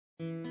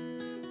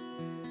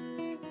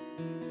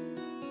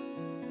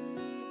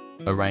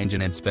Arrange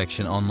an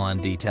inspection online,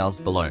 details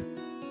below.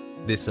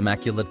 This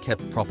immaculate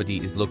kept property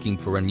is looking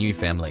for a new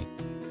family.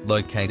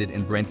 Located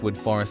in Brentwood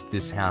Forest,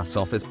 this house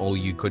offers all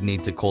you could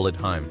need to call it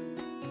home.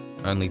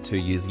 Only 2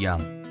 years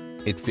young.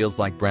 It feels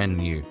like brand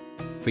new.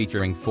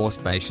 Featuring 4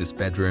 spacious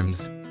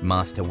bedrooms,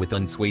 master with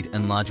ensuite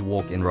and large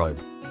walk-in robe.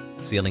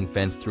 Ceiling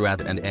fence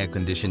throughout and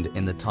air-conditioned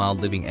in the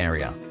tiled living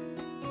area.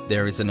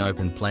 There is an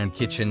open-plan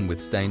kitchen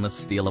with stainless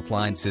steel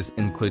appliances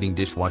including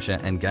dishwasher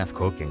and gas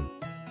cooking.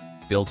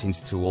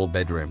 Built-ins to all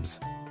bedrooms.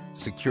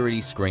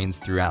 Security screens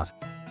throughout.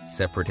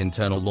 Separate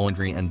internal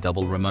laundry and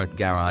double remote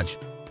garage.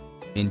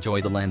 Enjoy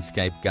the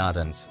landscape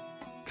gardens.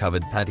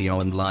 Covered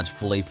patio and large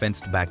fully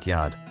fenced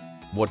backyard.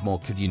 What more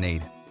could you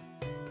need?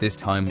 This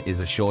home is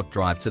a short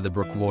drive to the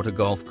Brookwater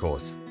Golf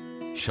Course.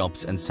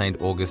 Shops and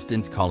St.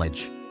 Augustine's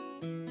College.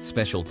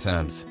 Special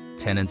terms: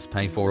 tenants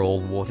pay for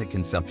all water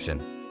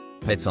consumption.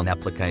 Pets on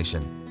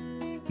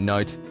application.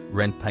 Note: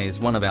 rent pay is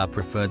one of our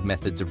preferred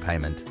methods of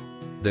payment.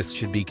 This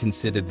should be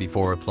considered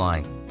before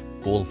applying.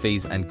 All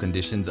fees and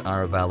conditions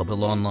are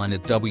available online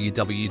at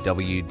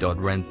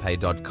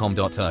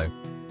www.rentpay.com.au.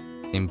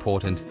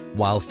 Important: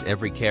 whilst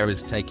every care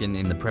is taken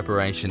in the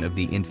preparation of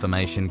the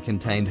information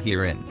contained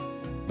herein,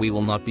 we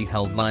will not be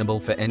held liable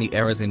for any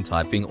errors in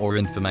typing or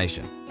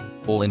information.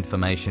 All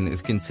information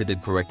is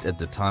considered correct at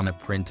the time of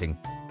printing.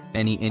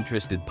 Any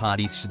interested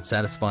parties should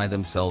satisfy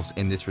themselves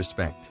in this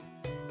respect.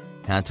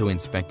 How to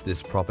inspect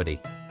this property?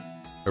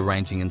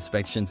 Arranging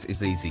inspections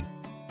is easy.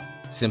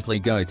 Simply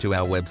go to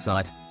our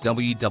website,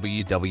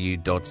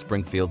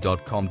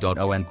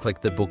 www.springfield.com.au, and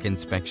click the Book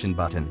Inspection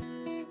button.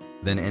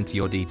 Then enter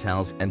your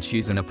details and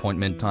choose an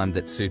appointment time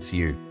that suits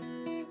you.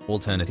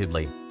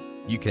 Alternatively,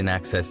 you can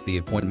access the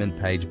appointment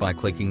page by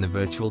clicking the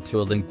virtual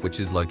tour link which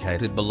is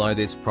located below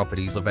this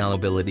property's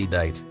availability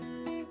date.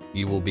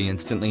 You will be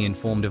instantly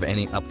informed of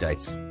any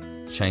updates,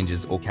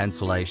 changes or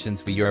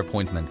cancellations for your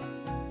appointment.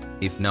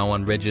 If no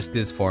one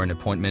registers for an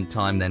appointment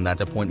time, then that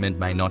appointment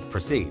may not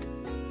proceed.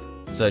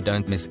 So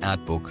don't miss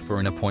out, book for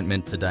an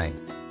appointment today.